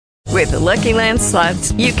With the Lucky Land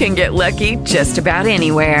Slots, you can get lucky just about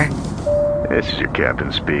anywhere. This is your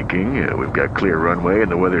captain speaking. We've got clear runway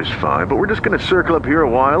and the weather's fine, but we're just going to circle up here a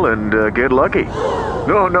while and get lucky.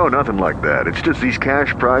 No, nothing like that. It's just these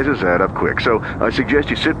cash prizes add up quick. So I suggest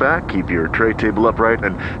you sit back, keep your tray table upright,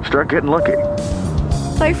 and start getting lucky.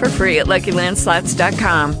 Play for free at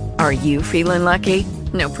LuckyLandSlots.com. Are you feeling lucky?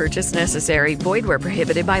 No purchase necessary. Void where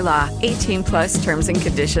prohibited by law. 18 plus terms and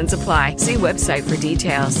conditions apply. See website for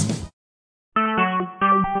details.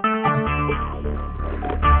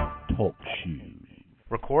 Talk shoes.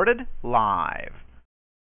 Recorded live.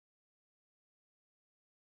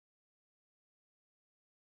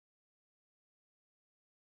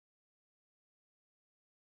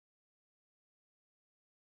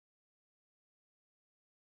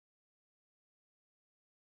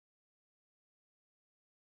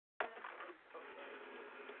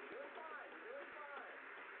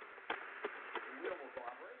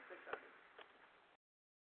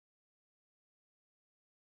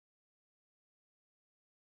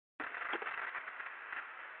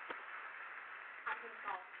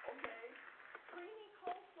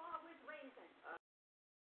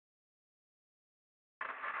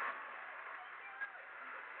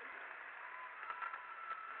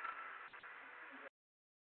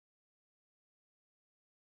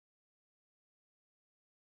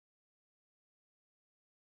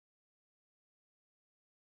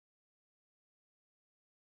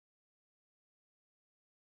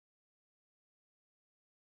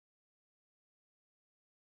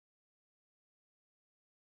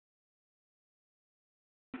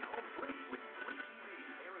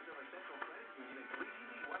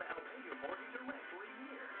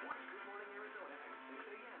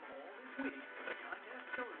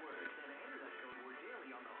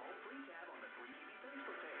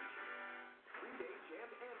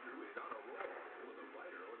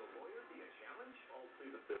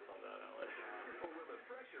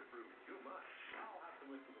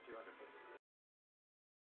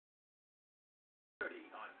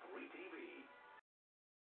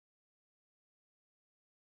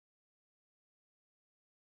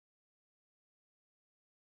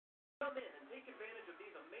 Come in and take advantage of these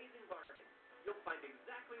amazing bargains. You'll find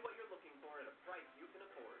exactly what you're looking for at a price you can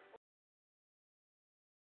afford.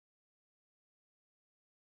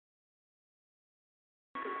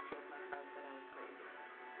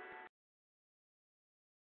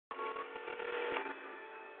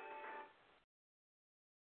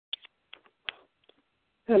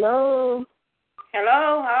 Hello.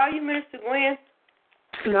 Hello, how are you, Mr. Gwen?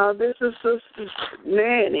 No, this is Sister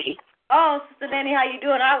Nanny. Oh, Sister Nanny, how you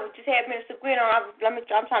doing? I just had Mr. Gwen on.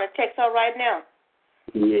 I'm trying to text her right now.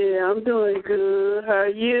 Yeah, I'm doing good. How are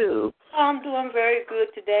you? Oh, I'm doing very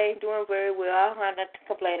good today. Doing very well. I don't have nothing to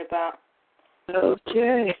complain about.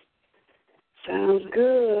 Okay. Sounds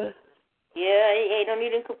good. Yeah, hey, don't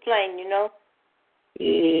need to complain, you know.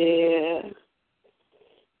 Yeah.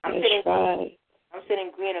 That's right. I'm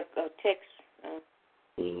sending Gwen a text.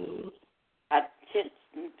 I sent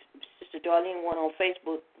Sister Darlene one on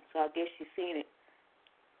Facebook, so I guess she's seen it.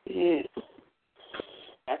 Yeah.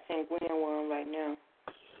 I sent Gwen one right now.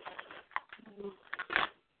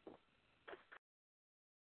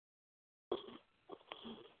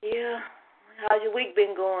 Yeah. How's your week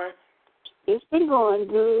been going? It's been going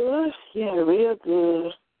good. Yeah, real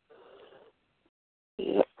good.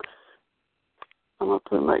 Yep. I'm going to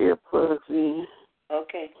put my earplugs in.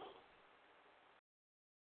 Okay.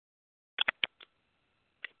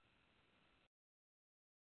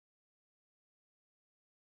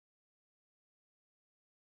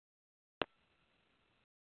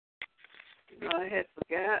 I had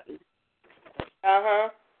forgotten. Uh-huh.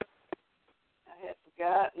 I had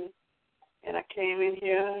forgotten. And I came in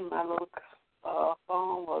here and my little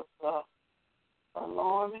phone was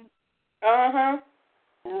alarming. Uh-huh.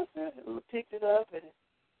 And I picked it up and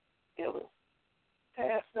it was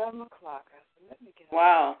past 7 o'clock. I said, let me get out.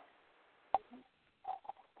 Wow.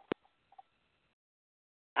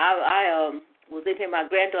 I was in here. My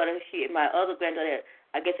granddaughter, my other granddaughter,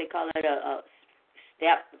 I guess they call it a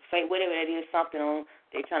step, whatever that is, something on.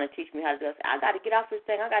 They trying to teach me how to do it. I got to get off this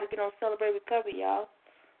thing. I got to get on Celebrate Recovery, y'all.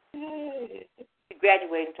 Hey. She's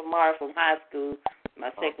graduating tomorrow from high school,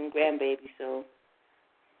 my second grandbaby, so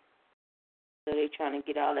they trying to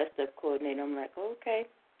get all that stuff coordinated. I'm like, okay.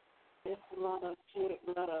 There's a lot of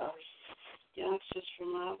youngsters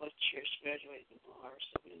from our church graduating tomorrow,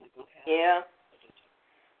 so we're not going to have. Yeah.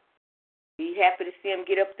 Be happy to see them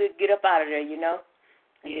get up out of there, you know.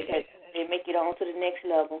 And yeah. They make it on to the next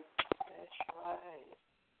level. That's right.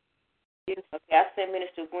 Okay, I sent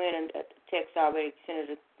Minister Gwen a text already. Sent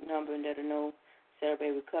her the number and let her know.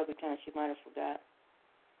 Celebrate Recovery Time. She might have forgot.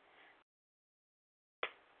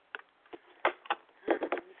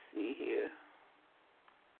 Let's see here.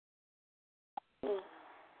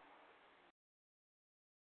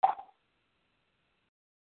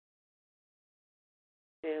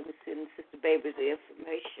 Yeah, let me send Sister Baby the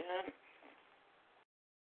information.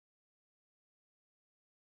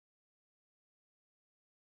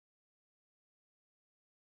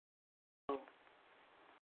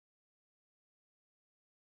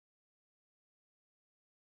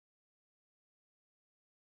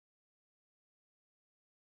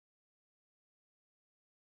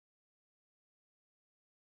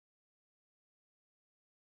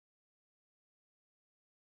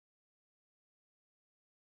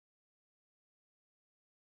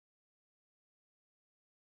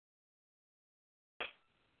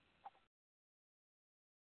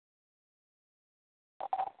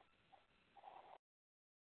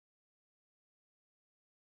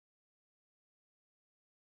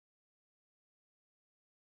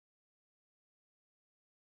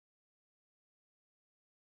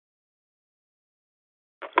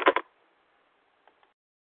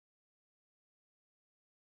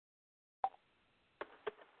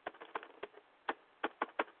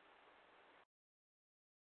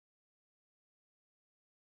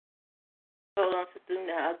 Hold on, Sister.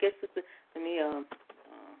 I guess, Sister, let me, I'm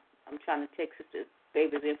trying to text Sister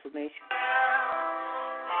Baby's information.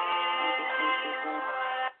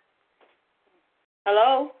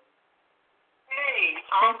 Hello? Hey,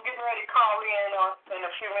 I'm getting ready to call in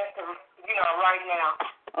a few minutes, right now.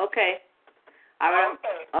 Okay. All right.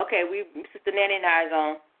 Okay, Sister Nanny and I is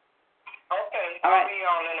on. Okay, all right. I'll be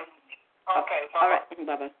on in a minute. Okay, bye. All right,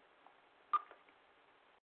 bye-bye.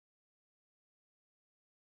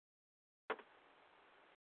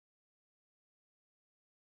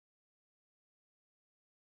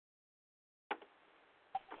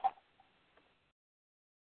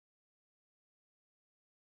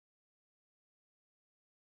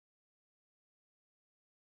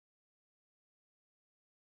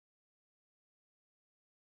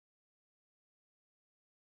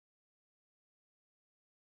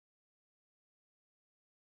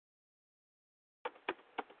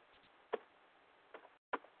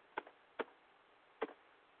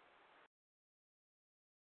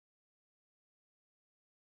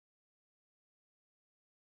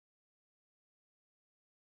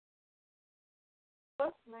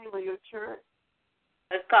 What's the name of your church?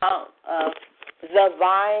 It's called The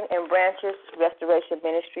Vine and Branches Restoration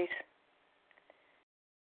Ministries.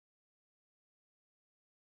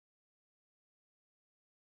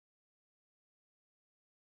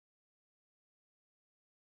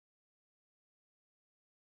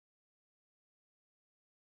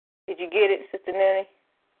 Did you get it, Sister Nanny?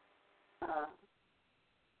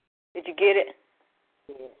 Did you get it?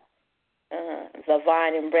 Yeah. The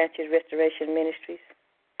Vine and Branches Restoration Ministries.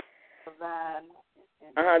 The Vine.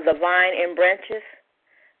 The Vine and Branches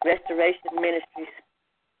Restoration Ministries.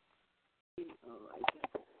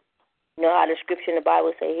 You know how the scripture in the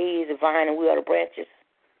Bible say He is the vine and we are the branches?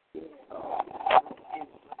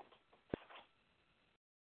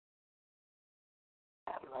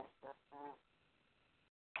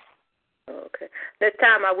 Okay. Next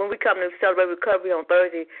time, when we come to Celebrate Recovery on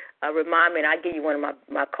Thursday, remind me and I'll give you one of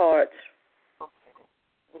my cards. Okay.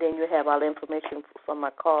 Then you'll have all the information from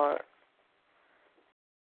my card.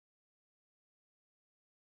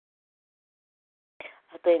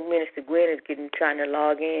 I think Minister Gwen is trying to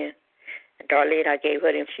log in. And Darlene, I gave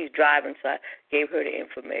her she's driving, so I gave her the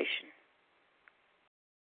information.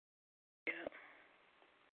 Yeah.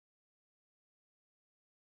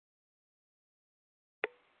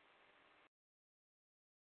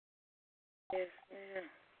 Yes, ma'am.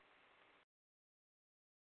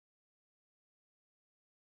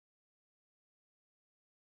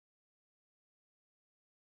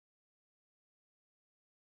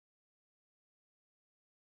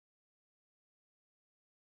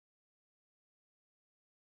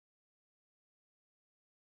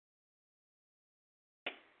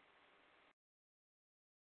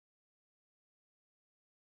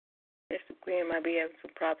 Mr. Gwen might be having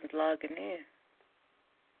some problems logging in.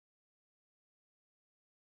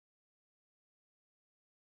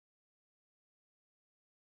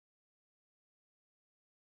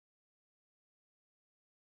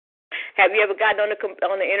 Have you ever gotten on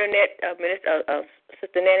the internet,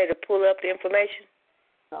 Sister Nanny, to pull up the information?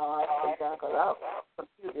 No, I think I got out. The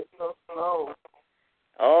computer's so slow.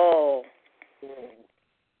 Oh. Yeah.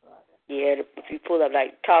 Yeah, if you pull up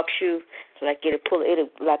like TalkShoe, like it'll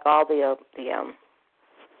like all the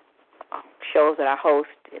shows that I host,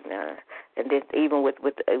 and and then even with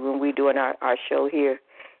when we're doing our show here,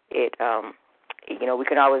 it we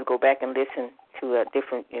can always go back and listen to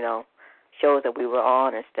different shows that we were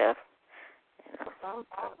on and stuff. I was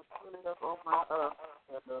trying to pull it up on my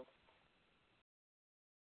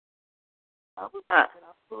I was thinking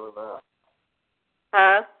I pulled up.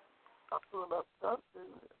 Huh? I pulled up something.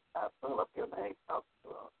 I pulled up your name. I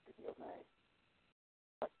pulled up your name.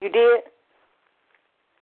 You did?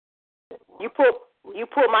 You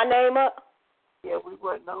put my name up? Yeah, we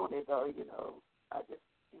weren't on it though. I just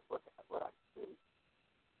see what I can see.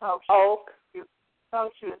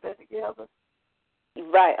 Talk shoes that together.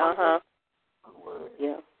 Right.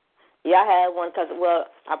 Yeah. Yeah, I had one because,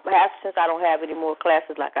 since I don't have any more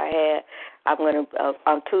classes like I had, I'm going to,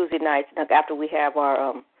 on Tuesday nights, after we have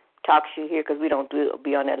our talk show here, because we don't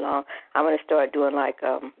be on that long, I'm going to start doing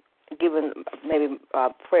giving maybe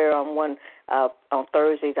prayer on on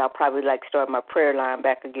Thursdays. I'll probably start my prayer line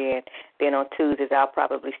back again. Then on Tuesdays, I'll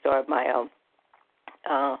probably start my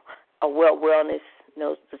wellness,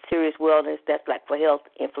 the serious wellness, that's for health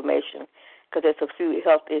information, because there's a few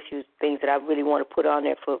health issues, things that I really want to put on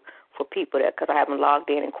there for people because I haven't logged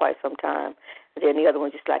in quite some time. And then the other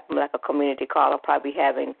one, just like a community call, I'll probably be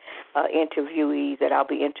having interviewees that I'll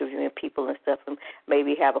be interviewing people and stuff, and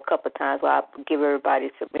maybe have a couple of times where I'll give everybody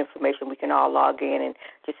some information. We can all log in and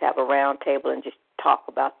just have a round table and just talk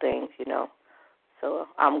about things, So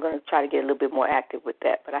I'm going to try to get a little bit more active with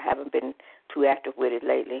that, but I haven't been too active with it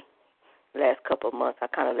lately. The last couple of months, I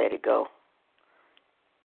kind of let it go.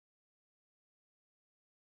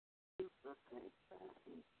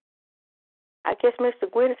 I guess Mr.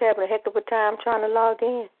 Gwynn is having a heck of a time trying to log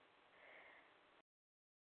in.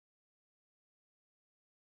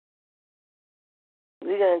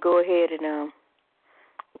 We're going to go ahead and,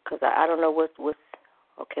 because I don't know what's,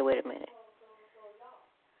 okay, wait a minute.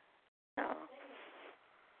 I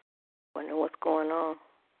wonder what's going on.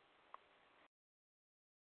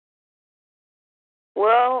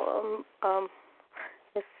 Well,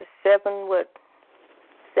 it's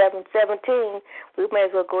 7:17. We may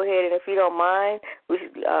as well go ahead, and if you don't mind, we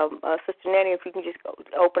should, Sister Nanny, if you can just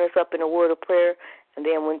open us up in a word of prayer, and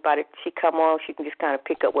then when she come on, she can just kind of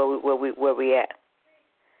pick up where we at.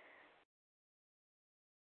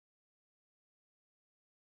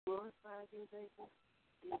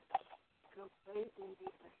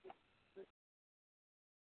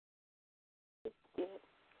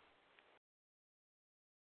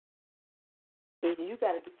 You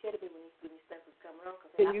got to be kidding me when this stuff is coming on.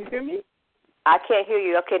 Can you hear me? I can't hear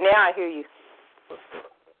you. Okay, now I hear you.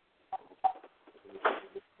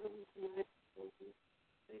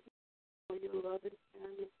 For your love and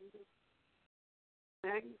kindness,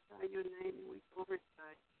 magnify your name, and we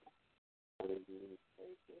glorify you. Hallelujah.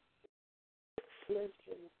 Thank you. Bless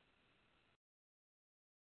you.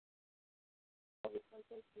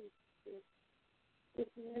 This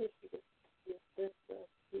ministry is just us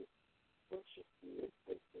to worship you and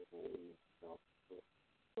take your name and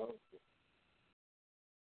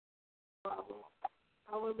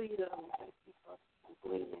our leader, thank you for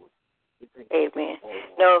believing. Amen.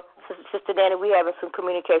 No, Sister Danny, we having some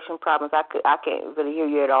communication problems. I can't really hear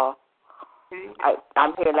you at all.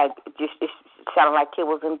 I'm hearing just it sounding like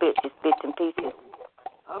kibbles and bits, just bits and pieces.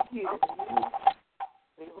 Okay.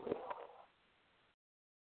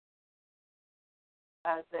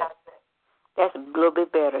 That's a little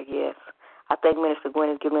bit better, yes. I think Minister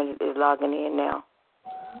Gwen is logging in now.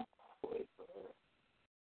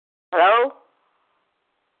 Hello?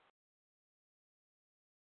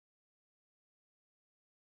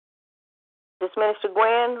 Is this Minister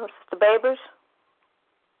Gwen or Sister Babers?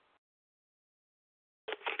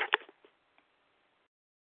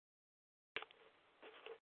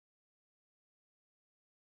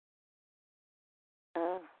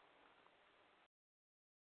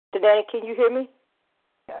 Danny, can you hear me?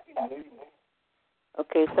 Yeah, I can hear you.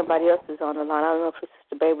 Okay, somebody else is on the line. I don't know if it's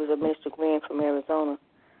Sister Babers or Minister Gwen from Arizona.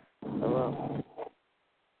 So,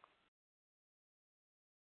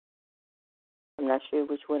 I'm not sure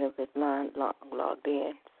which one of his line logged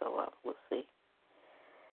in, so we'll see.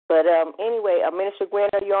 But anyway, Minister Gwen,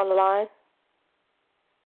 are you on the line?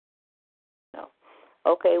 No.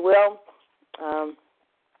 Okay, well,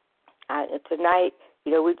 tonight,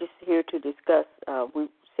 we're just here to discuss. We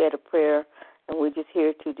said a prayer, and we're just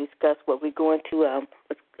here to discuss what we're going to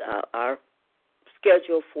our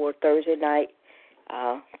schedule for Thursday night.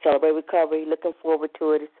 Celebrate Recovery. Looking forward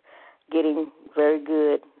to it. It's getting very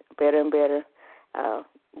good, better and better.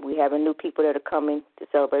 We have new people that are coming to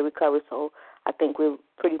Celebrate Recovery, so I think we're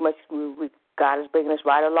pretty much, God is bringing us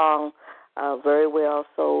right along very well.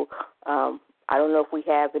 So I don't know if we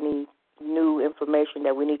have any, new information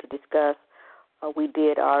that we need to discuss. We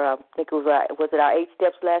did our, I think it was our 8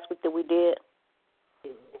 steps last week that we did?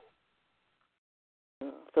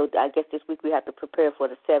 So I guess this week we have to prepare for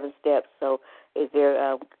the 7 steps. So is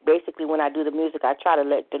there, basically when I do the music, I try to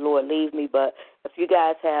let the Lord lead me. But if you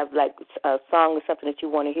guys have like a song or something that you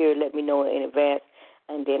want to hear, let me know in advance.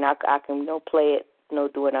 And then I can play it,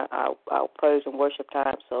 during our praise and worship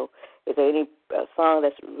time. So is there any song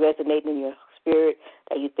that's resonating in your spirit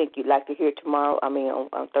that you think you'd like to hear tomorrow,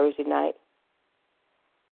 on Thursday night?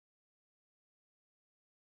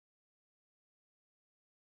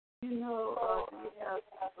 You have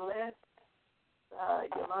Blessed,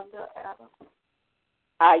 Yolanda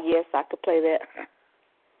Adams. Yes, I could play that.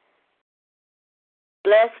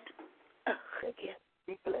 Blessed.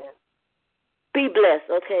 Be blessed. Be blessed.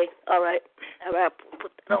 Okay. All right. I'll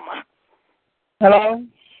put that on my. Hello?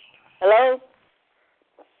 Hello?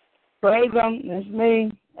 Praise Him. It's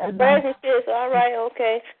me. Praise Him, sis. All right.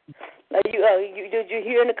 Okay. Did you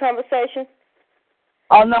hear in the conversation?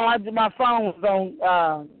 Oh, no, my phone was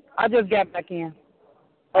on. I just got back in.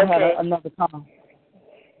 I had another call.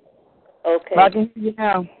 Okay. But I can hear you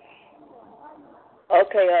now.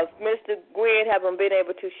 Okay. Mr. Gwen haven't been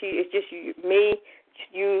able to. It's just me,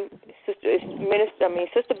 you, Sister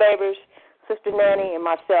Babers, Sister Nanny, and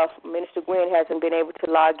myself. Minister Gwen hasn't been able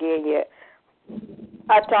to log in yet.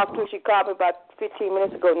 I talked to her. She called me about 15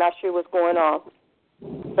 minutes ago. Not sure what's going on.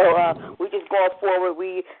 So we just going forward.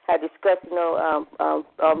 We had discussed,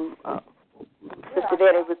 Sister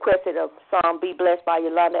Nanny requested a song, "Be Blessed" by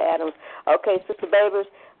Yolanda Adams. Okay, Sister Babers,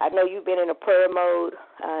 I know you've been in a prayer mode,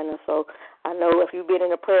 and so I know if you've been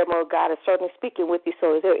in a prayer mode, God is certainly speaking with you.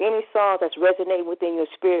 So is there any song that's resonating within your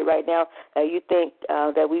spirit right now that you think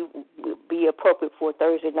that we would be appropriate for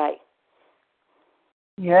Thursday night?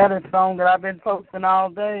 Yeah, the song that I've been posting all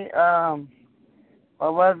day.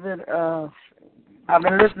 What was it? I've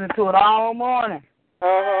been listening to it all morning.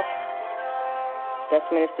 That's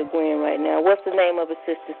Minister Gwen right now. What's the name of it,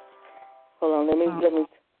 sister? Hold on, let me.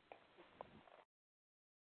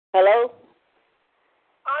 Hello?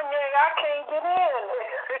 Onye, I can't get in.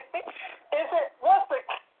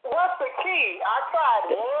 What's the key? I tried.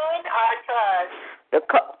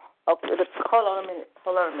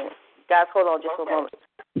 Hold on a minute. Guys, hold on just a moment.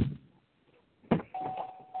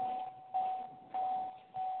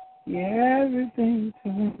 Yeah, everything to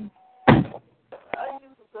me. I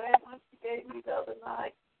used the same one she gave me the other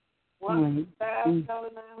night.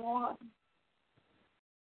 15791.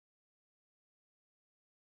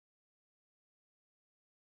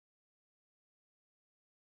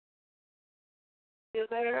 You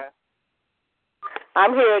there?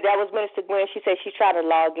 I'm here. That was Minister Gwen. She said she's trying to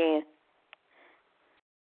log in.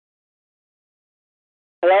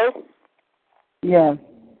 Hello? Yeah.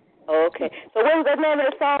 Okay. So what was the name of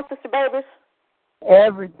the song, Sister Babers?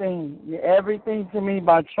 Everything to me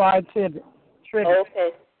by Tri-Tribute.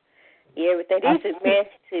 Okay. You everything. These are men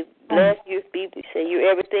to bless you. Say you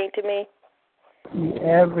everything to me.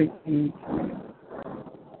 Everything.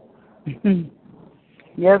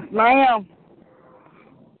 Yes, ma'am.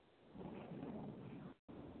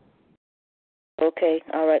 Okay,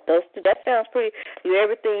 all right. That sounds pretty. You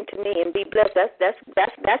everything to me and be blessed. That's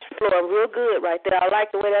flowing real good right there. I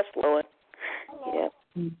like the way that's flowing. Yeah,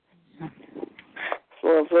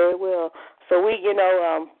 flowing very well. So we,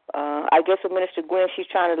 I guess with Minister Gwen, she's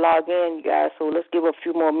trying to log in, you guys. So let's give her a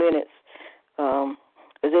few more minutes. Do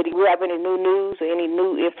we have any new news or any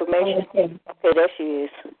new information? Okay, there she is.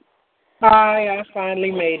 Hi, I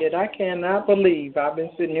finally made it. I cannot believe I've been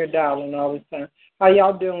sitting here dialing all this time. How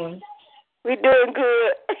y'all doing? We're doing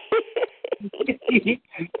good.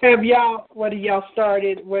 Have y'all, what have y'all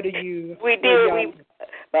started? What are you? We did.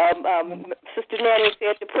 Sister Nanny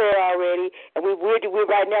said the prayer already, and we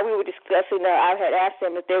right now we were discussing. I had asked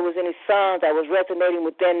them if there was any songs that was resonating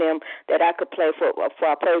within them that I could play for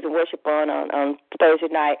our praise and worship on Thursday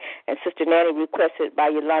night. And Sister Nanny requested by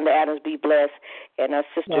Yolanda Adams, "Be Blessed," and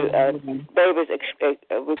Sister Babers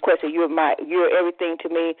requested "You're Everything to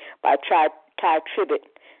Me" by Tri-Tribute.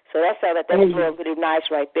 So that sounds like that's really nice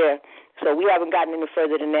right there. So we haven't gotten any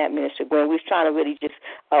further than that, Minister Gwen. We was trying to really just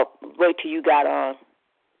wait till you got on.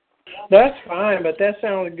 That's fine, but that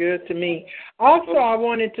sounds good to me. Also, I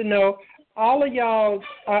wanted to know, all of y'all,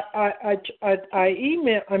 I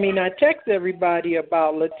text everybody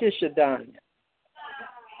about Letitia Danya.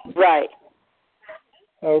 Right.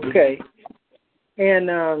 Okay.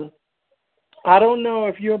 And I don't know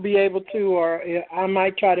if you'll be able to, or I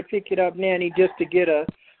might try to pick it up, Nanny, just to get a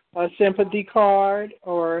sympathy card.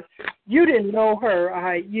 Or you didn't know her,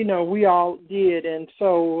 we all did, and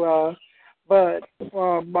so. but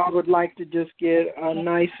I would like to just get a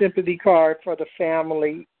nice sympathy card for the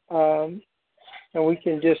family, and we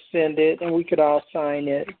can just send it, and we could all sign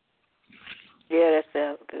it. Yeah, that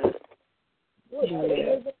sounds good.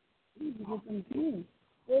 Yeah.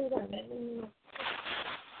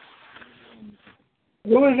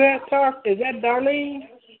 Who is that talk? Is that Darlene?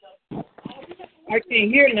 I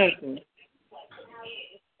can't hear nothing.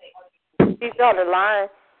 She's on the line.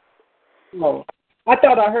 Oh, I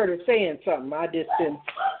thought I heard her saying something. I just didn't.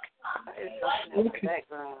 Okay.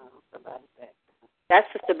 Background. That's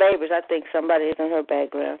Sister Babers. I think somebody is in her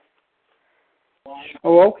background.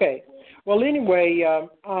 Oh, okay. Well, anyway,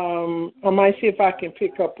 I might see if I can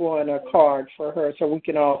pick up on a card for her so we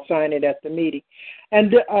can all sign it at the meeting.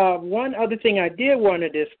 And one other thing I did want to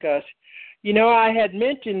discuss, I had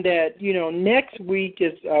mentioned that, next week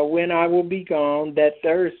is when I will be gone, that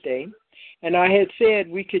Thursday. And I had said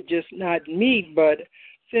we could just not meet, but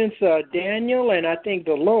since Daniel and I think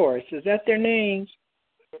Dolores, is that their names?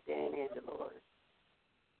 Danny and Dolores.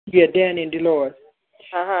 Yeah, Danny and Dolores.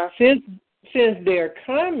 Uh-huh. Since they're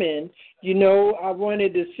coming, I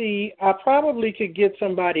wanted to see, I probably could get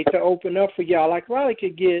somebody to open up for y'all. I probably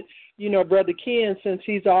could get, Brother Ken, since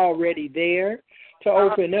he's already there, to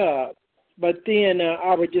open up. But then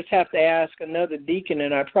I would just have to ask another deacon,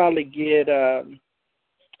 and I'd probably get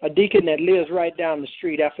a deacon that lives right down the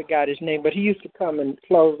street. I forgot his name, but he used to come and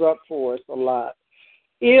close up for us a lot.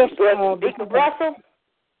 Deacon Russell?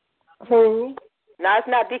 Who? No, it's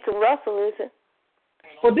not Deacon Russell, is it?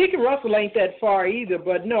 Well, Deacon Russell ain't that far either,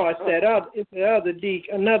 but no, it's the other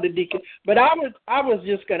deacon, another deacon. But I was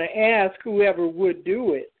just going to ask whoever would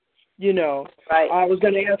do it. Right. I was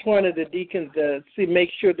going to ask one of the deacons to make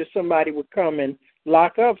sure that somebody would come and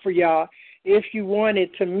lock up for y'all. If you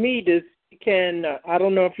wanted to meet us, I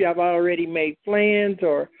don't know if you have already made plans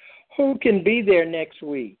or who can be there next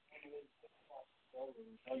week.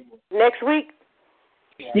 Next week?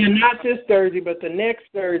 Yeah, not this Thursday, but the next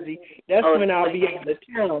Thursday. That's when I'll be out of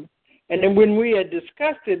town. And then when we had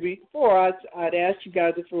discussed it before, I'd asked you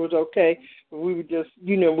guys if it was okay. We would just,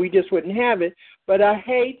 we just wouldn't have it. But I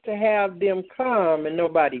hate to have them come and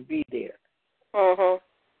nobody be there. Uh-huh.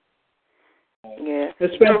 Yeah.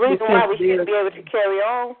 Especially There's no reason why we shouldn't be able to carry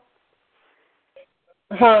on.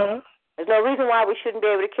 Huh? There's no reason why we shouldn't be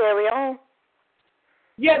able to carry on.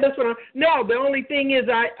 Yeah, that's what no, the only thing is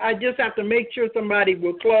I just have to make sure somebody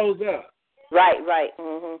will close up. Right.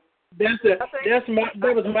 Mm-hmm. That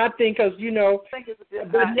was my thing, because,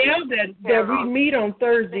 but now that we meet on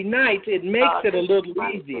Thursday nights, it makes it a little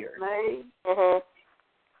easier. Uh-huh.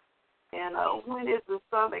 And when is the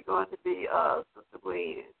summit going to be, Sister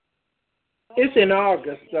Gwen? It's in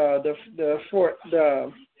August, the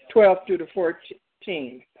 12th through the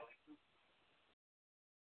 14th.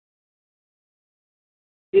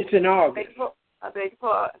 It's in August. I beg your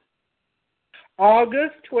pardon.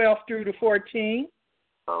 August 12th through the 14th.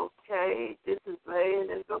 Okay, this is May, and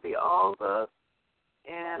it's going to be August,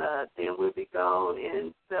 and then we'll be gone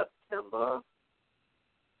in September.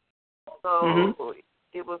 So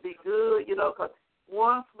it will be good, because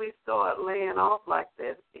once we start laying off like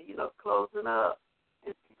that, closing up,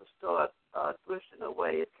 and people start drifting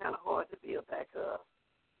away, it's kind of hard to build back up.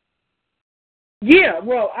 Yeah,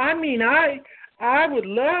 well, I mean, I would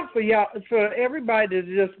love for everybody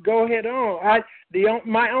to just go ahead on.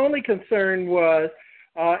 My only concern was,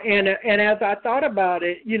 and as I thought about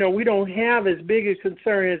it, we don't have as big a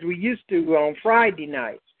concern as we used to on Friday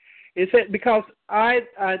nights. It's that because I'm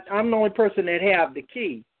the only person that have the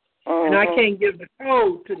key, and I can't give the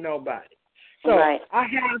code to nobody. So I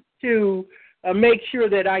have to make sure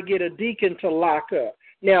that I get a deacon to lock up.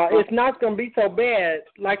 Now, it's not going to be so bad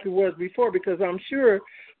like it was before, because I'm sure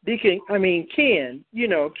Ken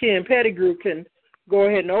Pettigrew can go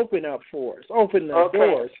ahead and open up for us, open the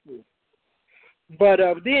doors for us. But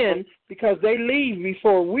then, because they leave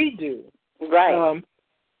before we do, right?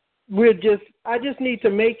 I just need to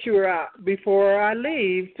make sure before I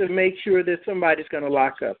leave to make sure that somebody's going to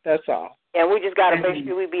lock up. That's all. And we just got to make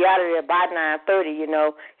sure we be out of there by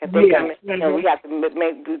 9:30. If they come, we have to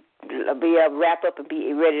be wrap up and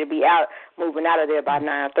be ready to be out, moving out of there by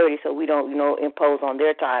 9:30, so we don't, impose on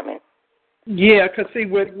their timing. Yeah, because see,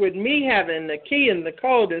 with me having the key and the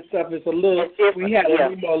code and stuff, it's a little, we have a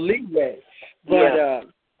little more leeway. But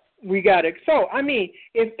we got it. So, I mean,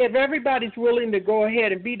 if everybody's willing to go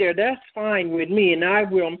ahead and be there, that's fine with me, and I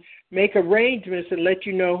will make arrangements and let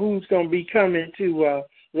you know who's going to be coming to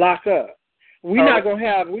lock up. We're not gonna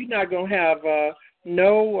have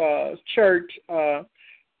no church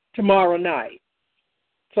tomorrow night.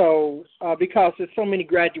 So because there's so many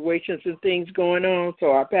graduations and things going on,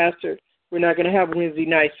 so our pastor, we're not gonna have Wednesday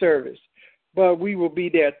night service. but we will be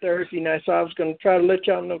there Thursday night. So I was going to try to let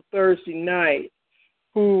y'all know Thursday night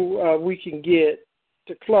who we can get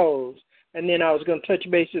to close. And then I was going to touch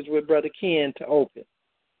bases with Brother Ken to open.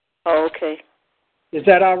 Oh, okay. Is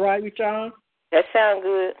that all right with y'all? That sounds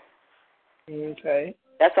good. Okay.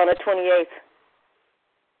 That's on the 28th.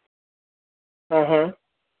 Uh-huh.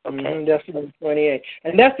 Okay. That's the 28th.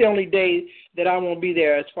 And that's the only day that I won't be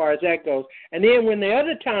there as far as that goes. And then when the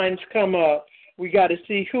other times come up, we got to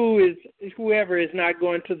see whoever is not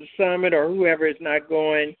going to the summit or whoever is not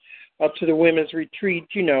going up to the women's retreat,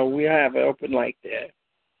 we have it open like that.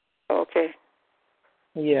 Okay.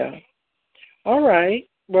 Yeah. All right.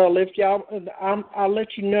 Well, if y'all, I'll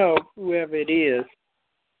let you know whoever it is.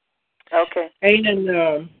 Okay.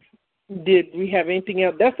 And did we have anything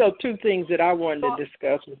else? That's the two things that I wanted to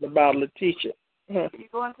discuss was about Letitia. You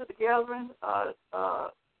going to the gathering,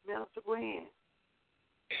 Minister Gwen?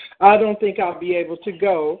 I don't think I'll be able to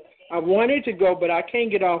go. I wanted to go, but I can't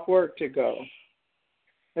get off work to go.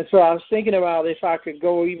 And so I was thinking about if I could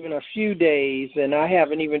go even a few days, and I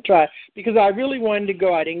haven't even tried because I really wanted to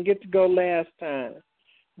go. I didn't get to go last time.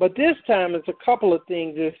 But this time it's a couple of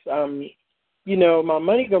things. It's, my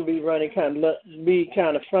money going to be running kind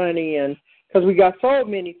of funny, and because we got so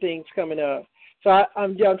many things coming up. So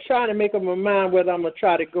I'm trying to make up my mind whether I'm going to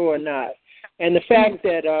try to go or not. And the fact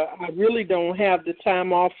that I really don't have the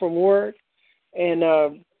time off from work, and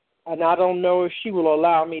I don't know if she will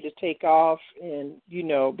allow me to take off, and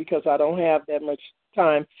because I don't have that much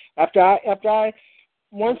time. After I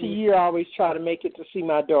once a year I always try to make it to see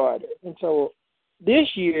my daughter, and so this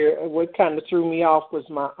year what kind of threw me off was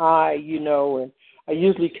my eye, and I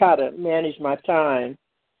usually try to manage my time,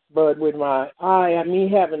 but with my eye, me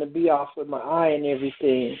having to be off with my eye and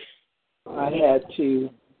everything, I had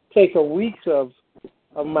to take a week of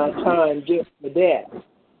my time just for that.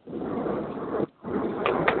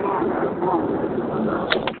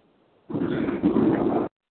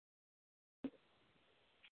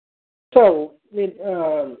 So,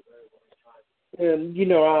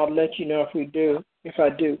 I'll let you know if I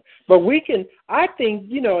do. But I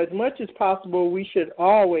think, as much as possible, we should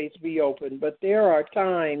always be open. But there are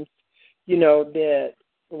times, that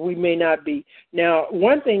we may not be. Now,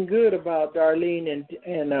 one thing good about Darlene and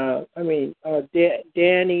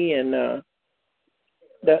Danny and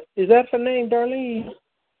is that her name, Darlene?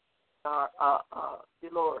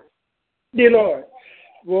 Dolores. Dolores.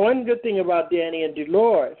 Well, one good thing about Danny and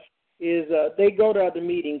Dolores is they go to other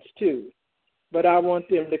meetings too, but I want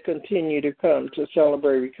them to continue to come to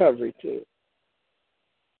Celebrate Recovery too.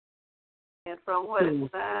 And from what it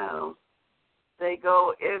sounds, they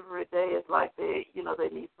go every day. It's like they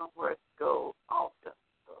need somewhere to go often.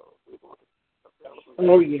 So we want to.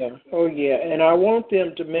 Oh yeah. And I want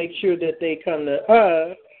them to make sure that they come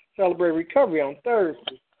to Celebrate Recovery on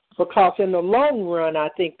Thursday, because in the long run, I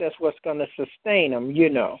think that's what's going to sustain them.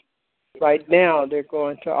 Right now they're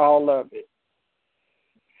going to all of it,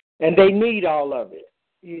 and they need all of it.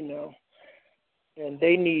 And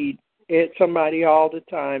they need somebody all the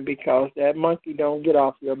time, because that monkey don't get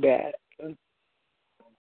off your back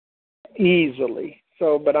easily.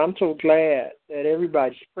 So, but I'm so glad that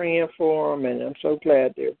everybody's praying for them, and I'm so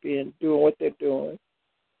glad they're doing what they're doing.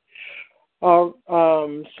 So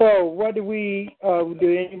what do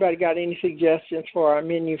anybody got any suggestions for our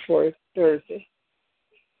menu for Thursday?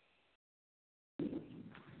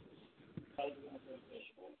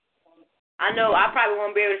 I know I probably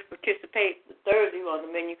won't be able to participate Thursday on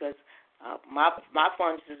the menu because my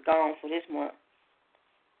funds is gone for this month.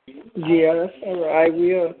 Yeah, that's all right.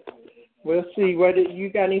 We'll see. What you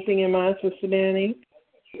got anything in mind, Sister Danny?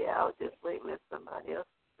 Yeah, I was just waiting for somebody else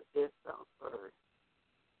to do something first.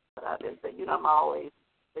 But I've been saying, I'm always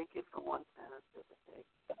thinking from one time to the next.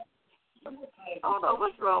 I don't know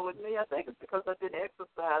what's wrong with me. I think it's because I've been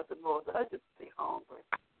exercising more. I just be hungry.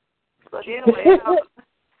 But anyway,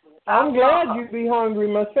 I'm glad you be hungry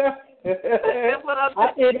myself. That's what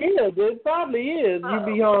it is. It probably is. You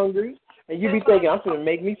be hungry, and you be thinking, I'm going to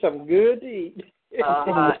make me some good to eat. And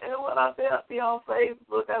when I be on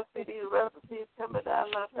Facebook, I see these recipes coming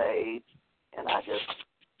down my page, and I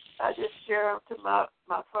just share them to my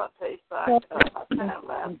front page, so my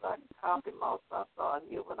timeline, so I can copy most of them, so I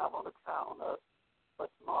knew when I want to try on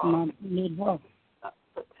what's more.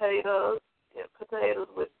 Potatoes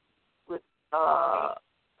with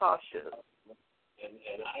sausage.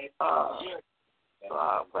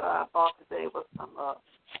 What I bought today was some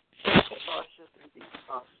sausage and beef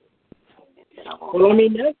sausage. Well,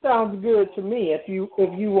 that sounds good to me. If you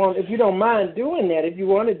don't mind doing that, if you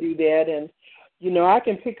want to do that, and I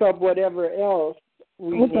can pick up whatever else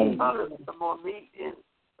we need. Some more meat in,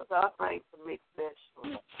 because I bring some meat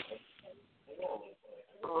vegetables.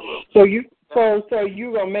 So you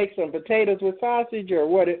gonna make some potatoes with sausage, or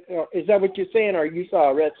what? Or is that what you're saying, or you saw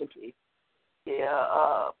a recipe?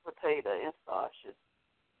 Yeah, potato and sausage.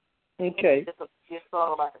 Okay. It's sort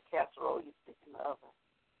of like a casserole you stick in the oven.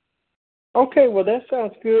 Okay, well that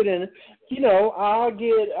sounds good, and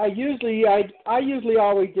I usually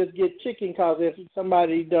always just get chicken, because if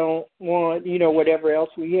somebody don't want whatever else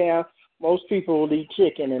we have, most people will eat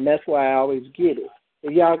chicken, and that's why I always get it.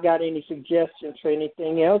 If y'all got any suggestions for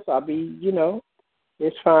anything else, I'll be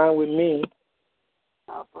it's fine with me.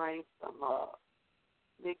 I'll bring some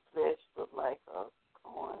mixed vegetables like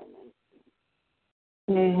corn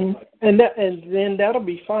and and then that'll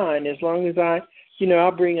be fine, as long as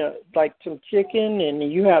I'll bring some chicken,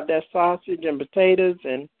 and you have that sausage and potatoes,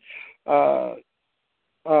 and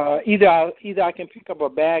either I can pick up a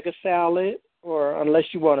bag of salad, or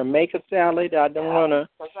unless you want to make a salad, I don't want to.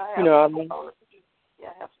 I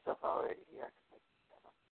have stuff already here.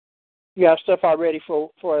 You have stuff already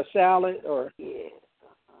for a salad, or? Yes.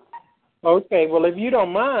 Okay. Well, if you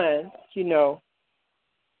don't mind,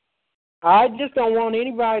 I just don't want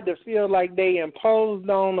anybody to feel like they imposed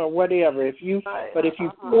on or whatever. If you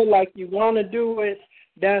feel like you want to do it,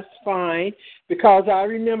 that's fine. Because I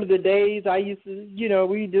remember the days I used to,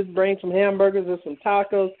 we just bring some hamburgers or some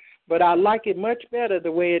tacos, but I like it much better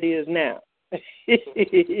the way it is now.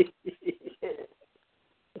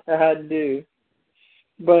 I do.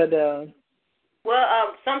 But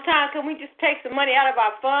sometimes can we just take some money out of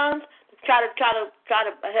our funds to try to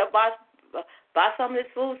help buy some of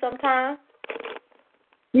this food sometime?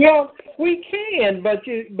 Yeah, we can, but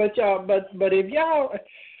if y'all,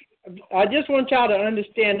 I just want y'all to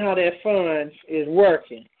understand how that fund is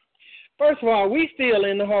working. First of all, we still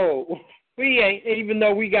in the hole. We ain't, even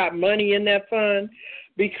though we got money in that fund,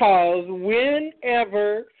 because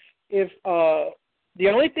the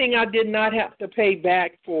only thing I did not have to pay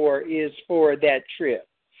back for is for that trip.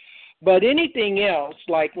 But anything else,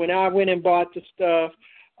 like when I went and bought the stuff,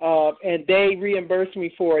 and they reimbursed me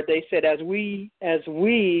for it, they said as we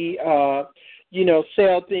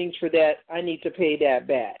sell things for that, I need to pay that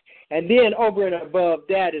back. And then over and above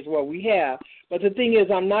that is what we have. But the thing is,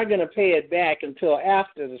 I'm not going to pay it back until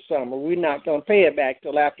after the summer. We're not going to pay it back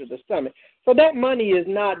till after the summer. So that money is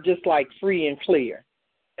not just like free and clear.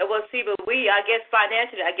 Well, see, but I guess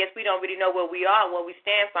financially, we don't really know where we are, where we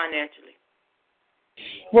stand financially.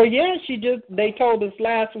 Well, yeah, they told us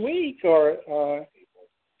last week, well,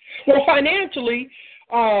 financially,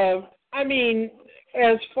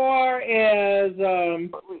 as far as,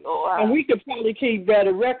 and we could probably keep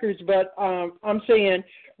better records, but I'm saying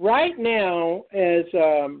right now, as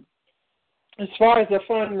far as the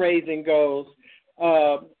fundraising goes,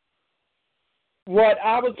 what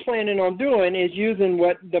I was planning on doing is using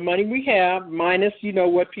what the money we have minus,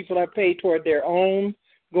 what people have paid toward their own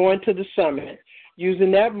going to the summit,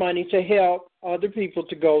 using that money to help other people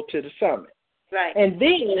to go to the summit. Right. And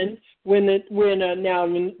then when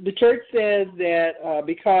the church says that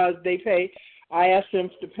because they pay, I asked them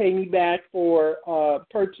to pay me back for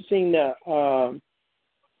purchasing the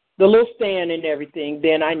little stand and everything,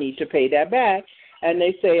 then I need to pay that back. And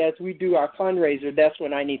they say as we do our fundraiser, that's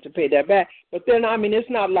when I need to pay that back. But then, it's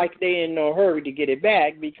not like they're in no hurry to get it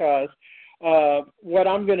back, because what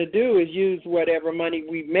I'm going to do is use whatever money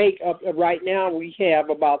we make up. Right now we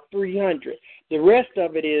have about $300. The rest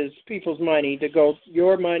of it is people's money to go,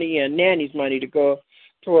 your money and Nanny's money to go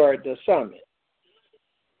toward the summit.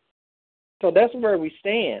 So that's where we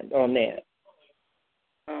stand on that.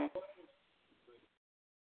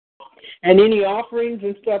 And any offerings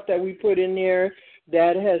and stuff that we put in there,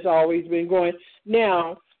 that has always been going.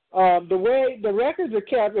 Now, the way the records are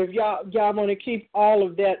kept, if y'all want to keep all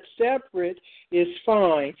of that separate, is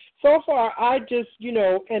fine. So far, I just,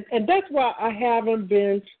 and that's why I haven't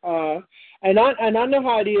been, and I know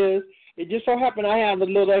how it is. It just so happened I have a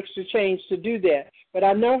little extra change to do that. But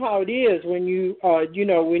I know how it is when you,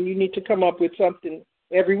 when you need to come up with something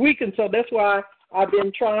every week, and so that's why I've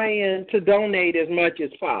been trying to donate as much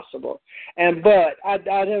as possible. But I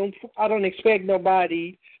don't expect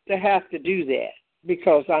nobody to have to do that,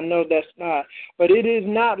 because I know that's not. But it is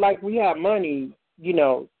not like we have money,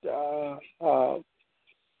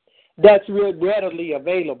 that's real readily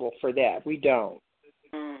available for that. We don't.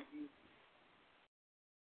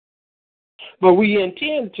 But we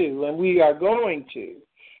intend to, and we are going to.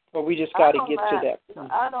 But we just got to get to that.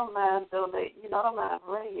 I don't mind donating. I don't mind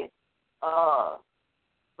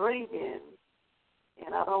bringing,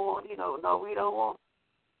 and I don't want, we don't want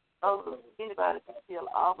anybody to feel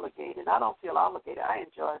obligated. I don't feel obligated. I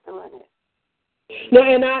enjoy doing it. No,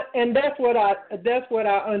 and that's what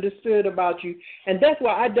I understood about you, and that's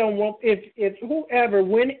why I don't want if whoever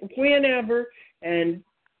whenever and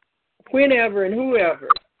whoever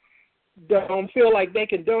don't feel like they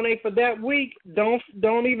can donate for that week,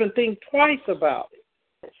 don't even think twice about it.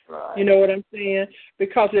 That's right. You know what I'm saying?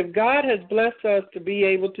 Because if God has blessed us to be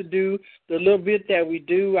able to do the little bit that we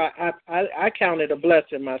do, I count it a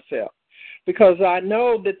blessing myself. Because I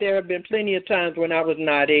know that there have been plenty of times when I was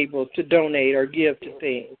not able to donate or give to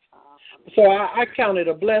things. So I count it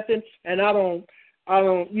a blessing, and I don't,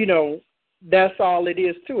 that's all it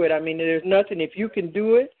is to it. I mean, there's nothing, if you can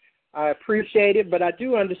do it, I appreciate it, but I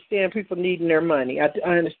do understand people needing their money. I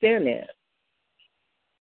understand that.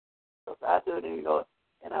 I do,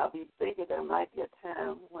 and I'll be thinking there might be a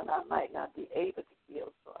time when I might not be able to give,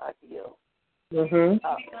 so I give. Mm-hmm.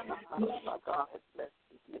 God has blessed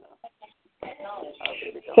me,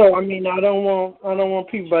 So I mean, I don't want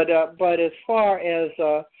people, but as far as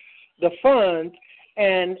the funds,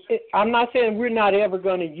 and I'm not saying we're not ever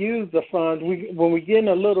going to use the funds. When we get in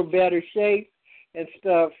a little better shape and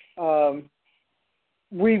stuff,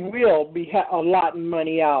 we will be allotting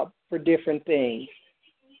money out for different things.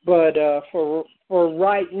 But for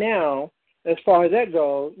right now, as far as that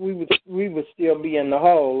goes, we would still be in the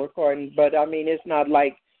hole, according. But I mean, it's not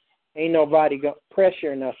like ain't nobody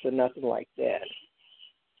pressuring us or nothing like that.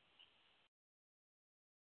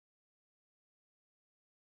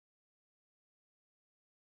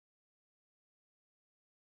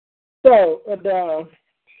 So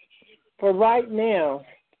for right now,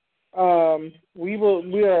 we'll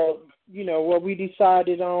what we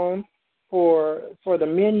decided on for the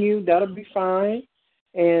menu, that'll be fine,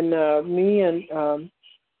 and me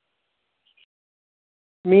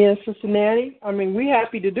and Cincinnati, I mean, we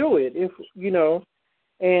happy to do it if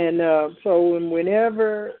and so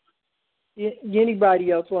whenever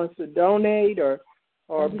anybody else wants to donate or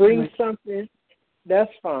bring something,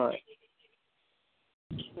 that's fine.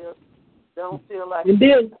 Don't feel like. And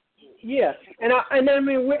then, yeah, and I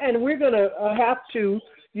mean, we're gonna have to,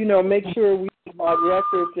 make sure we have our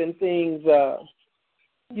records and things,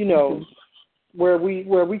 where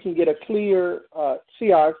we can get a clear,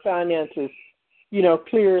 see our finances,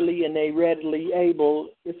 clearly, and they readily able.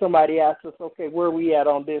 If somebody asks us, okay, where are we at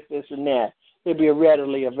on this, and that, it'll be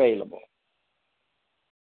readily available.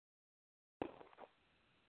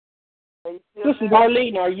 Sister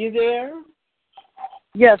Darlene, are you there?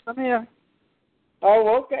 Yes, I'm here.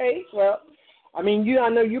 Oh, okay. Well, I mean, I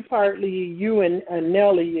know you and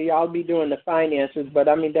Nellie, y'all be doing the finances, but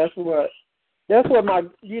I mean, that's what my,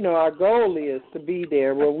 our goal is, to be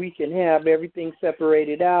there where we can have everything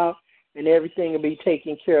separated out and everything will be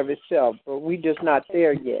taken care of itself. But we just not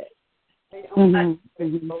there yet.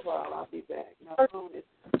 I'll be back.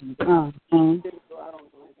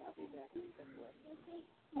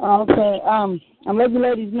 Okay. I'm letting you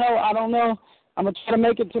ladies know. I don't know. I'm gonna try to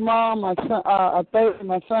make it tomorrow. My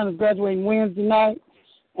son is graduating Wednesday night,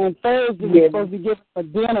 and Thursday we're supposed to be giving for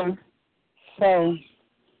dinner. So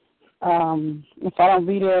if I don't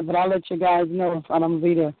be there, but I'll let you guys know if I don't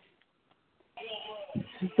be there.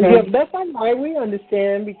 Yeah, that's all right. We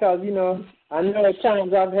understand because I know at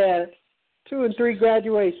times I've had 2 and 3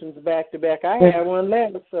 graduations back to back. I had one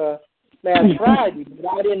last Friday, but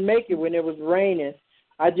I didn't make it when it was raining.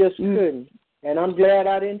 I just couldn't. And I'm glad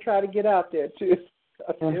I didn't try to get out there, too.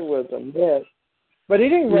 It was a mess. But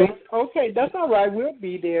at any rate, okay, that's all right. We'll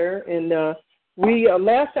be there. And we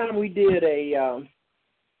last time we did a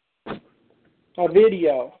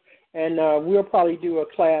video, and we'll probably do a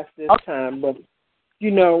class this time. But,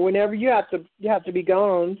 whenever you have to be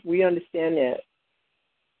gone, we understand that.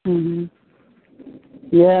 Mm-hmm.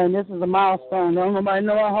 Yeah, and this is a milestone. Don't nobody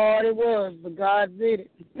know how hard it was, but God did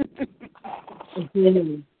it.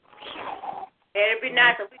 And it'd be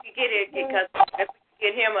nice if we could get it, because if we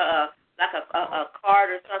could get him a card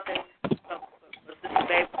or something for Sister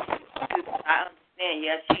Baby. I understand.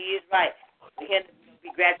 Yes, she is right. For him to be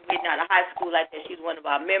graduating out of high school like that, she's one of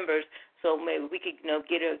our members. So maybe we could,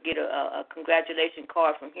 get a congratulation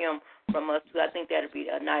card from him, from us too. I think that'd be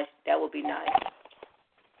nice. That would be nice.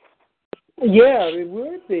 Yeah, it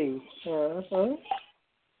would be. Uh-huh.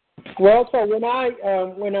 Well, so when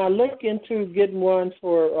I look into getting one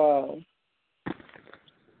for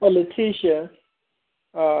Letitia,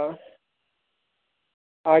 I'll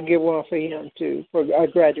get one for him too, for a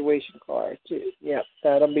graduation card too. Yep,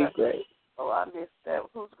 that'll be great. Oh, I missed that.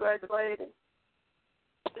 Who's graduating?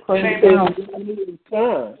 His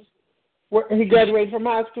son. He graduated from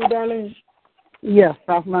high school, darling? Yeah,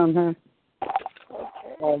 South Mountain.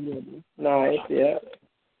 Oh, nice, yeah.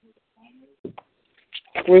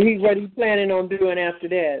 What he planning on doing after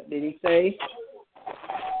that? Did he say?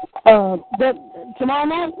 That tomorrow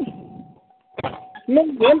night? No,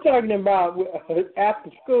 I'm talking about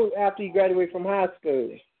after school, after you graduate from high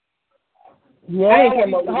school. Yeah, I ain't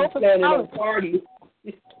talking about planning on parties.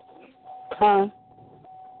 Huh?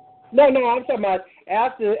 No, I'm talking about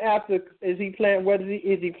after. Is he planning? What is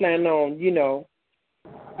he planning on?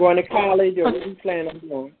 Going to college, or what is he planning on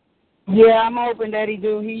doing? Yeah, I'm hoping that he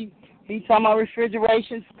do. He talking about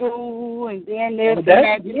refrigeration school, and then there's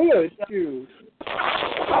that's good too.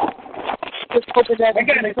 I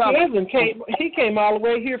got a cousin. He came all the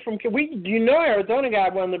way here from. Arizona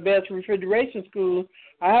got one of the best refrigeration schools.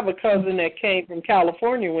 I have a cousin that came from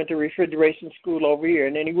California, went to refrigeration school over here,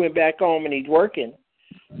 and then he went back home and he's working.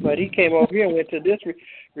 But he came over here and went to this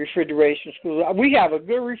refrigeration school. We have a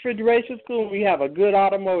good refrigeration school. We have a good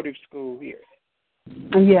automotive school here.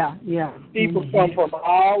 Yeah. People come from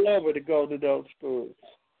all over to go to those schools.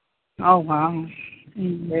 Oh, wow.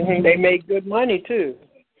 Mm-hmm. They make good money, too.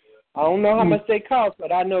 I don't know how much they cost,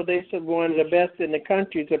 but I know they said one of the best in the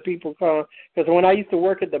country that people come. Because when I used to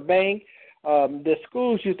work at the bank, the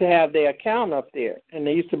schools used to have their account up there, and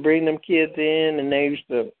they used to bring them kids in, and they used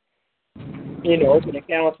to, open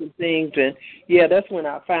accounts and things. And, yeah, that's when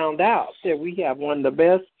I found out that we have one of the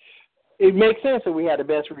best. It makes sense that we had the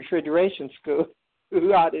best refrigeration school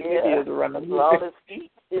out in Indians around here.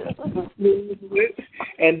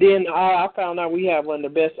 And then I found out we have one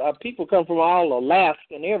of the best. People come from all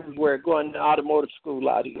Alaska and everywhere going to automotive school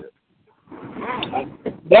out here.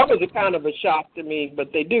 That was a kind of a shock to me,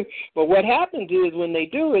 but they do. But what happens is when they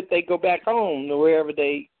do it, they go back home to wherever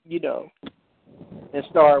they, and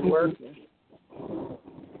start working.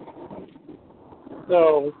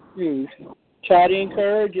 So, try to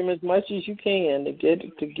encourage them as much as you can to get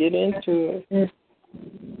into it.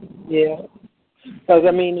 Yeah, because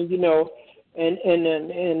I mean, you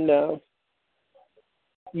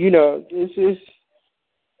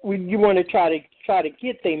want to try to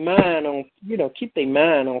get their mind on, keep their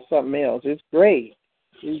mind on something else. It's great.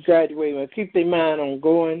 You graduate, but keep their mind on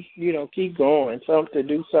going, keep going, to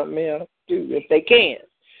do something else too if they can.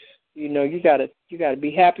 You gotta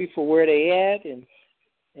be happy for where they at and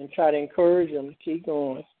try to encourage them to keep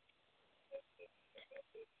going.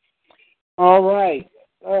 All right.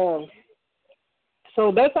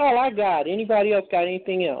 So that's all I got. Anybody else got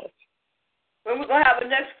anything else? When we're gonna have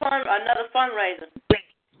another fundraiser?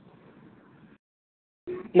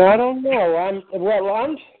 No, I don't know.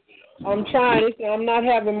 I'm trying. I'm not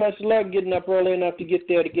having much luck getting up early enough to get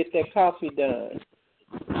there to get that coffee done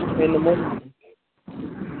in the morning.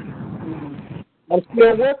 I'm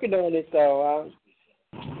still working on it though.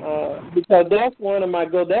 Because that's one of my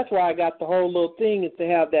goals. That's why I got the whole little thing is to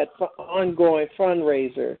have that ongoing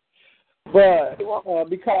fundraiser. But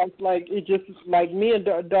because it just like me and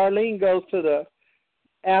Darlene goes to the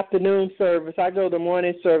afternoon service, I go to the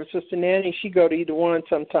morning service. Sister Nanny, she go to either one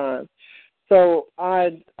sometimes. So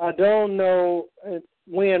I don't know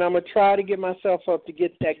when. I'm gonna try to get myself up to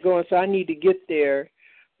get that going. So I need to get there.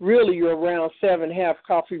 Really, you're around 7, have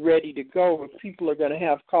coffee ready to go. If people are going to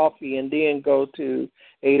have coffee and then go to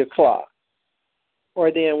 8 o'clock. Or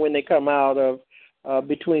then when they come out of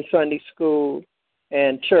between Sunday school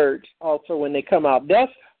and church, also when they come out. That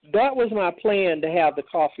was my plan, to have the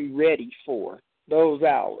coffee ready for those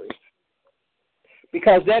hours.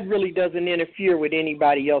 Because that really doesn't interfere with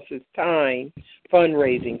anybody else's time,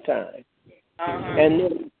 fundraising time. And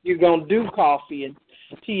then you're going to do coffee and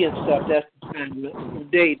tea and stuff. That's the time of the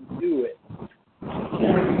day to do it.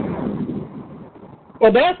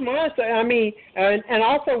 Well, that's my. I mean, and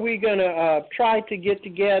also we're gonna try to get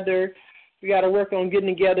together. We got to work on getting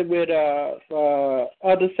together with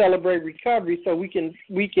other Celebrate Recovery, so we can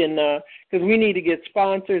because we need to get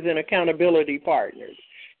sponsors and accountability partners.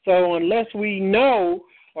 So unless we know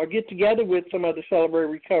or get together with some other Celebrate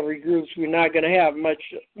Recovery groups, we're not going to have much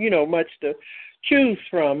to choose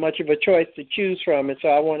from, much of a choice to choose from. And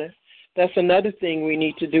so that's another thing we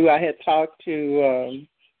need to do. I had talked to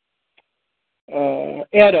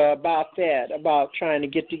Etta about that, about trying to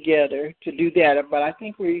get together to do that. But I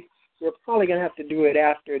think we're probably going to have to do it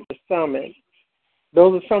after the summit.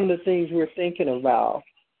 Those are some of the things we're thinking about.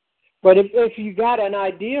 But if you got an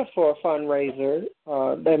idea for a fundraiser,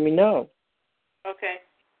 let me know. Okay.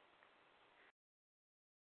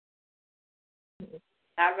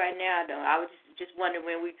 Not right now, though. I was just wondering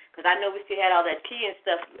because I know we still had all that tea and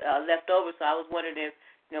stuff left over, so I was wondering if,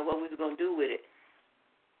 what we were going to do with it.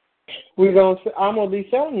 I'm gonna be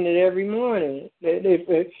selling it every morning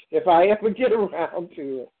if I ever get around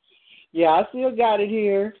to it. Yeah, I still got it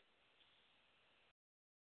here.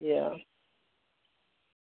 Yeah.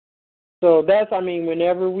 So that's,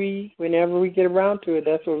 whenever we get around to it,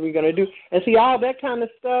 that's what we're going to do. And see, all that kind of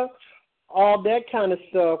stuff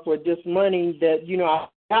was just money that, I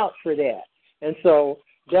out for that. And so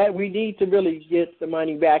that we need to really get the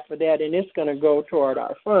money back for that, and it's going to go toward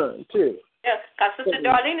our fund, too. Yeah, because Sister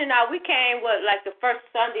Darlene and I, we came, like the first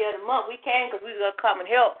Sunday of the month. We came because we were going to come and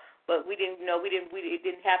help, but we didn't know, it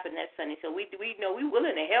didn't happen that Sunday. So we know we're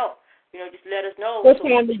willing to help. Just let us know. What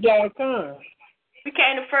time did y'all come? We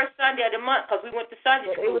came the first Sunday of the month because we went to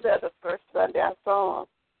Sunday school. It was at the first Sunday I saw him.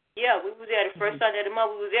 Yeah, we was there the first Sunday of the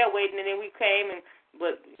month. We was there waiting, and then we came,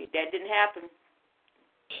 but that didn't happen.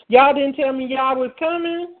 Y'all didn't tell me y'all was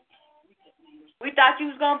coming? We thought you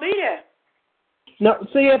was going to be there. No,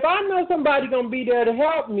 see, if I know somebody going to be there to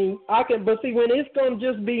help me, I can, but see, when it's going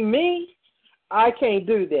to just be me, I can't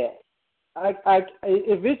do that.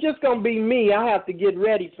 If it's just going to be me, I have to get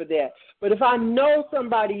ready for that. But if I know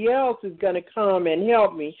somebody else is going to come and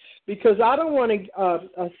help me, because I don't want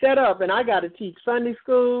to set up, and I got to teach Sunday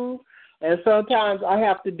school, and sometimes I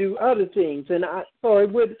have to do other things, and I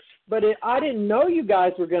didn't know you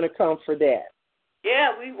guys were going to come for that.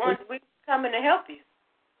 Yeah, we coming to help you.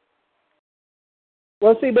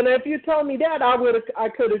 Well, see, but if you told me that, I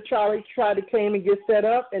could have tried to come and get set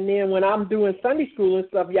up, and then when I'm doing Sunday school and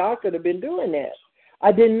stuff, y'all could have been doing that.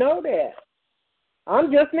 I didn't know that.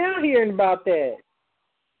 I'm just now hearing about that.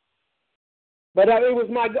 But it was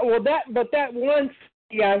that one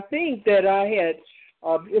Sunday, I think that I had.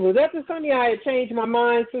 It was that the Sunday I had changed my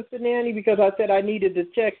mind, Sister Nanny, because I said I needed to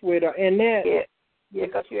check with her, and that. Yeah,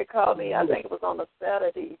 because you had called me. I think it was on a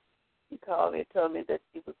Saturday. You called me and told me that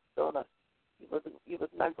you was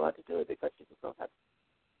not going to do it because you was going to have to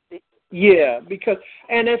speak. Yeah,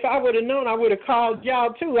 and if I would have known, I would have called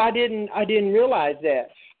y'all too. I didn't realize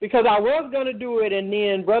that, because I was going to do it, and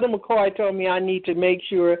then Brother McCoy told me I need to make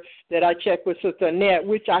sure that I check with Sister Annette,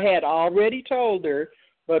 which I had already told her,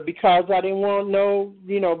 but because I didn't want I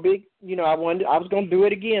was going to do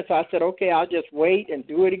it again, so I said, okay, I'll just wait and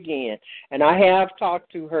do it again. And I have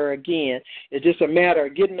talked to her again. It's just a matter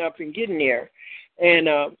of getting up and getting there. And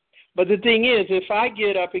but the thing is, if I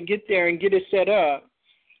get up and get there and get it set up,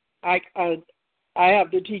 I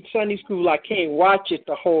have to teach Sunday school. I can't watch it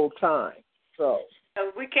the whole time. So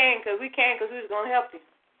we can because we was going to help you.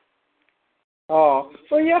 Oh,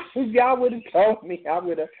 so yeah, if y'all would have told me, I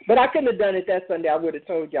would have. But I couldn't have done it that Sunday. I would have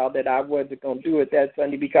told y'all that I wasn't going to do it that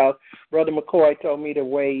Sunday because Brother McCoy told me to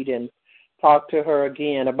wait and talk to her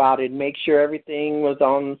again about it, make sure everything was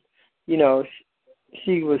on,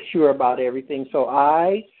 she was sure about everything. So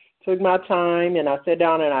I took my time and I sat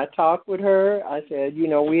down and I talked with her. I said,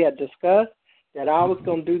 we had discussed that I was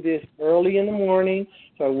going to do this early in the morning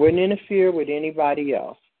so it wouldn't interfere with anybody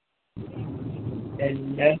else.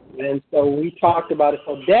 And so we talked about it.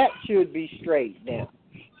 So that should be straight now.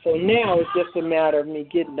 So now it's just a matter of me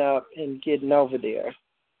getting up and getting over there.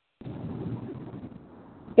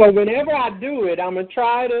 So whenever I do it, I'm going to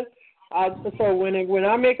try to, so when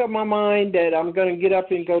I make up my mind that I'm going to get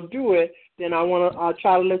up and go do it, then I'll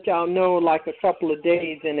try to let y'all know like a couple of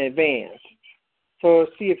days in advance. So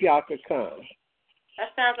see if y'all could come. That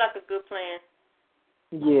sounds like a good plan.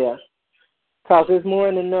 Yeah. Because there's more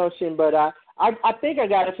in the notion, but I think I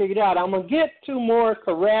got it figured out. I'm going to get 2 more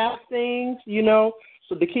carafe things, so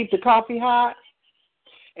to keep the coffee hot.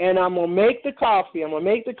 And I'm going to make the coffee. I'm going to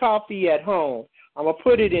make the coffee at home. I'm going to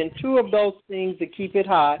put it in 2 of those things to keep it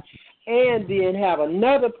hot and then have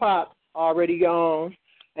another pot already on.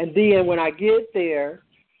 And then when I get there,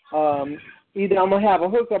 either I'm going to have a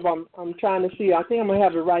hookup. I'm trying to see. I think I'm going to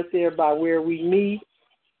have it right there by where we meet.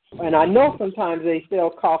 And I know sometimes they sell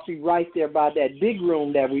coffee right there by that big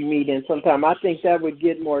room that we meet in sometimes. I think that would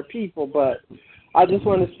get more people, but I just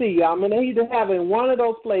want to see. I'm going to either have it in one of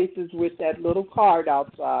those places with that little card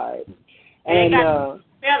outside. And smell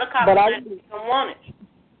the coffee, but I don't want it.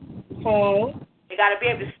 Huh? They got to be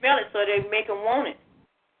able to smell it so they make them want it.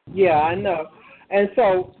 Yeah, I know. And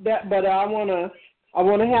so but I want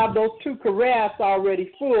to have those 2 carafes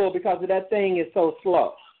already full because that thing is so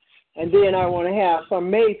slow. And then I want to have some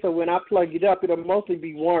made so when I plug it up, it'll mostly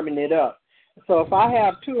be warming it up. So if I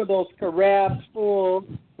have 2 of those carafes full,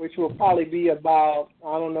 which will probably be about,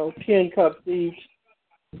 10 cups each,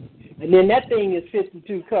 and then that thing is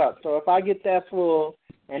 52 cups. So if I get that full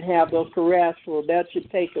and have those carafes full, that should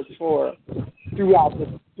take us throughout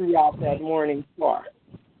that morning part.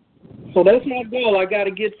 So that's my goal. I got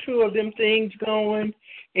to get 2 of them things going,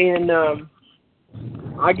 and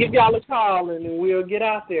I'll give y'all a call, and then we'll get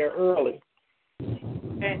out there early.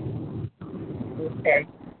 Okay.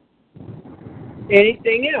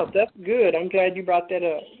 Anything else? That's good. I'm glad you brought that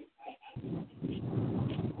up.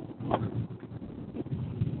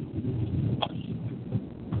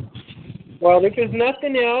 Well, if there's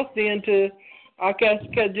nothing else, then I guess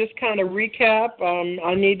just kind of recap.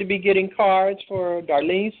 I need to be getting cards for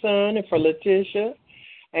Darlene's son and for Letitia.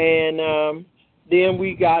 And then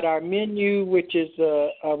we got our menu, which is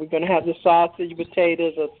we're going to have the sausage,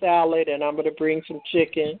 potatoes, a salad, and I'm going to bring some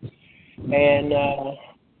chicken. And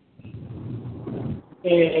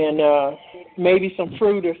maybe some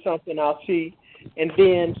fruit or something, I'll see. And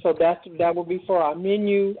then, so that will be for our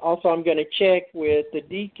menu. Also, I'm going to check with the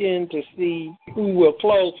deacon to see who will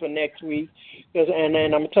close for next week. And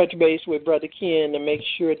then I'm going to touch base with Brother Ken to make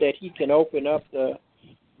sure that he can open up the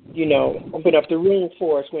room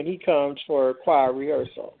for us when he comes for choir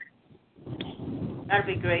rehearsal. That'd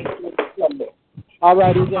be great. All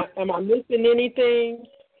right, am I missing anything?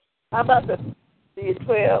 How about the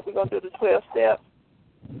 12? We're going to do the 12 steps.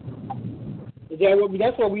 Is that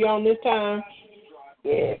that's what we on this time?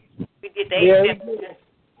 Yeah. We did the 8 steps.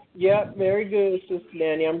 Yep, very good, Sister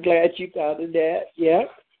Nanny. I'm glad you thought of that. Yep,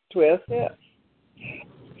 12 steps.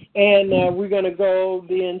 And we're going to go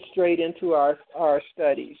then straight into our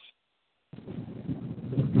studies.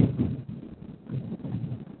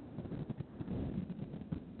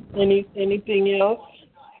 Anything else?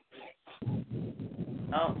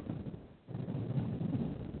 Oh.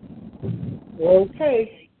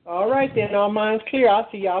 Okay. All right, then. All minds clear. I'll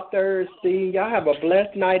see y'all Thursday. Y'all have a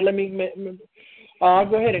blessed night. I'll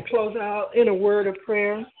go ahead and close out in a word of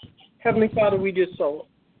prayer. Heavenly Father, we just so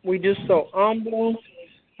humble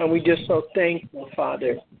and we just so thankful,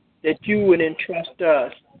 Father, that you would entrust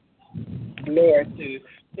us, Lord, to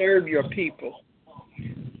serve your people.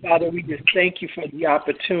 Father, we just thank you for the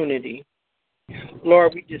opportunity.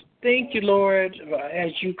 Lord, we just thank you, Lord,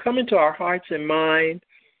 as you come into our hearts and minds.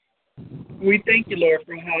 We thank you, Lord,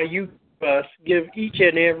 for how you give each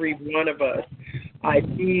and every one of us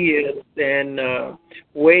ideas and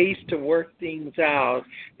ways to work things out.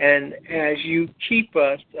 And as you keep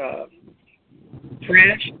us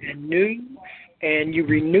fresh and new, and you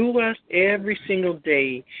renew us every single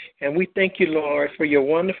day. And we thank you, Lord, for your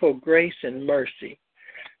wonderful grace and mercy.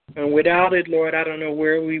 And without it, Lord, I don't know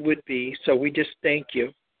where we would be. So we just thank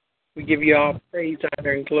you. We give you all praise,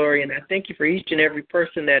 honor, and glory. And I thank you for each and every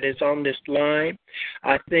person that is on this line.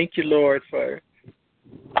 I thank you, Lord, for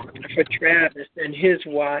Travis and his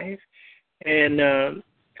wife. And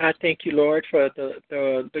I thank you, Lord, for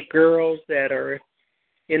the girls that are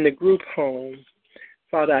in the group home.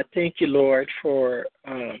 Father, I thank you, Lord, for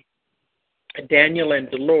Daniel and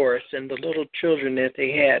Dolores and the little children that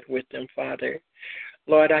they had with them, Father.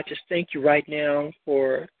 Lord, I just thank you right now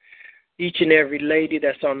for each and every lady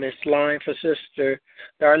that's on this line, for Sister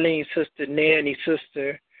Darlene, Sister Nanny,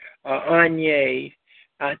 Sister Onye.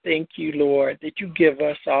 I thank you, Lord, that you give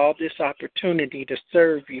us all this opportunity to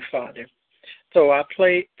serve you, Father. So I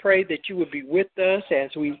pray that you would be with us as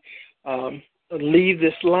we leave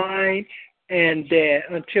this line, and that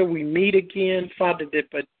until we meet again, Father,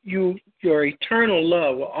 but your eternal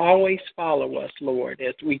love will always follow us, Lord,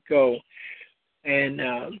 as we go, and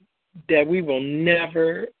that we will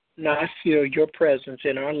never not feel your presence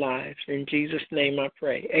in our lives. In Jesus' name I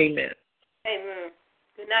pray. Amen. Amen.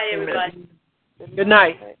 Good night, everybody. Amen. Good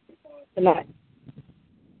night. Good night.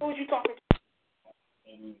 Who was you talking to?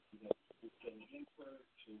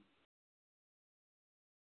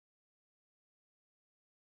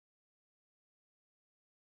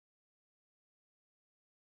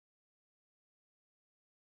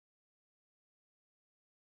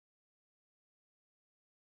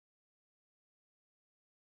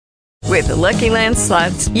 With the Lucky Land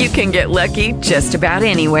Slots, you can get lucky just about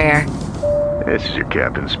anywhere. This is your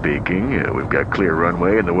captain speaking. We've got clear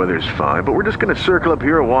runway and the weather's fine, but we're just going to circle up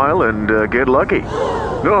here a while and get lucky.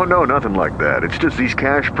 No, nothing like that. It's just these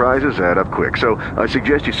cash prizes add up quick. So I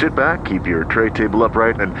suggest you sit back, keep your tray table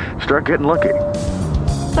upright, and start getting lucky.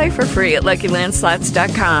 Play for free at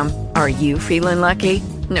LuckyLandSlots.com. Are you feeling lucky?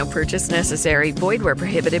 No purchase necessary. Void where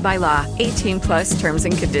prohibited by law. 18+ terms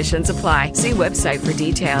and conditions apply. See website for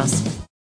details.